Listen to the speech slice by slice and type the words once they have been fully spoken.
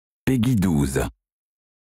Peggy 12.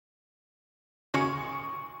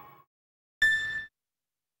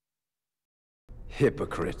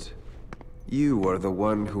 Hypocrite. You are the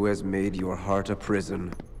one who has made your heart a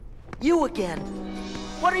prison. You again!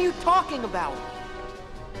 What are you talking about?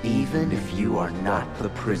 Even if you are not the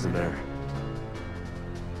prisoner.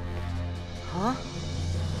 Huh?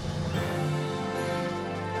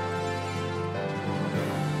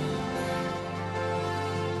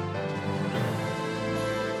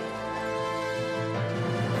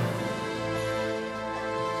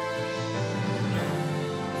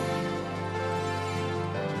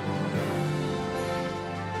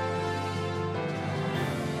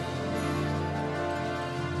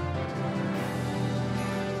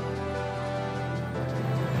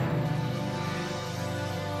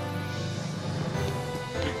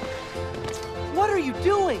 What are you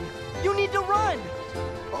doing? You need to run!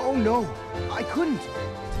 Oh no, I couldn't.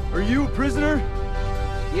 Are you a prisoner?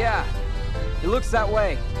 Yeah, it looks that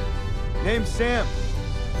way. Name's Sam.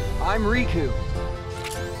 I'm Riku.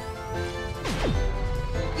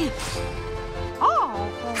 All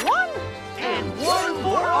for one, And one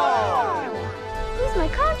for all! He's my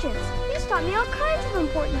conscience. He's taught me all kinds of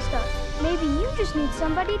important stuff. Maybe you just need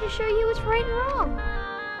somebody to show you what's right and wrong.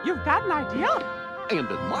 you've got an idea? And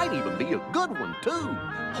it might even be a good one, too.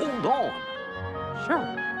 Hold on.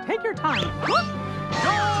 Sure, take your time.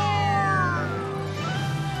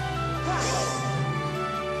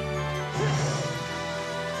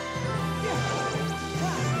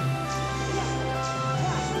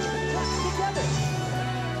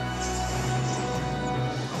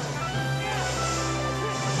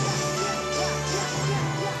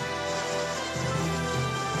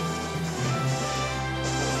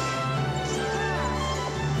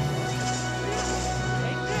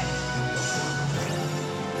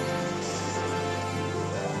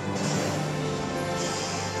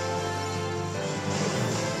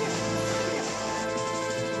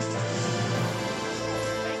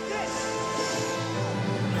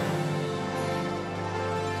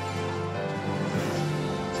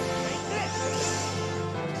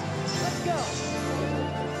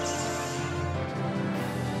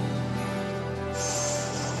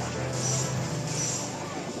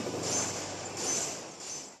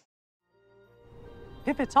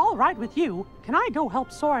 If it's all right with you, can I go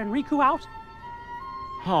help Sora and Riku out?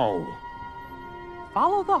 How?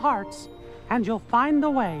 Follow the hearts, and you'll find the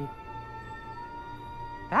way.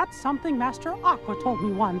 That's something Master Aqua told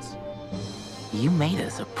me once. You made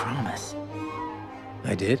us a promise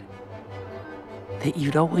I did? that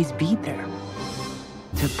you'd always be there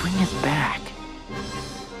to bring us back.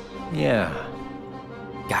 Yeah.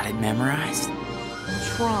 Got it memorized?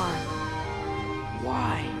 Tron.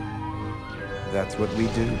 Why? That's what we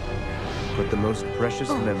do. Put the most precious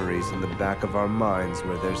memories in the back of our minds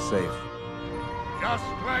where they're safe. Just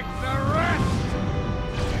like the rest!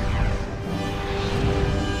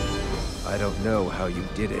 I don't know how you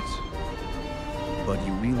did it, but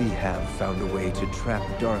you really have found a way to trap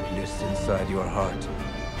darkness inside your heart.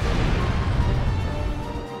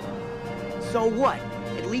 So what?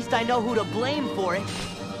 At least I know who to blame for it.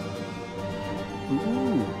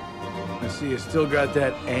 Ooh. I see you still got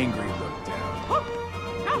that angry look down.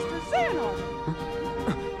 Master Xehanort!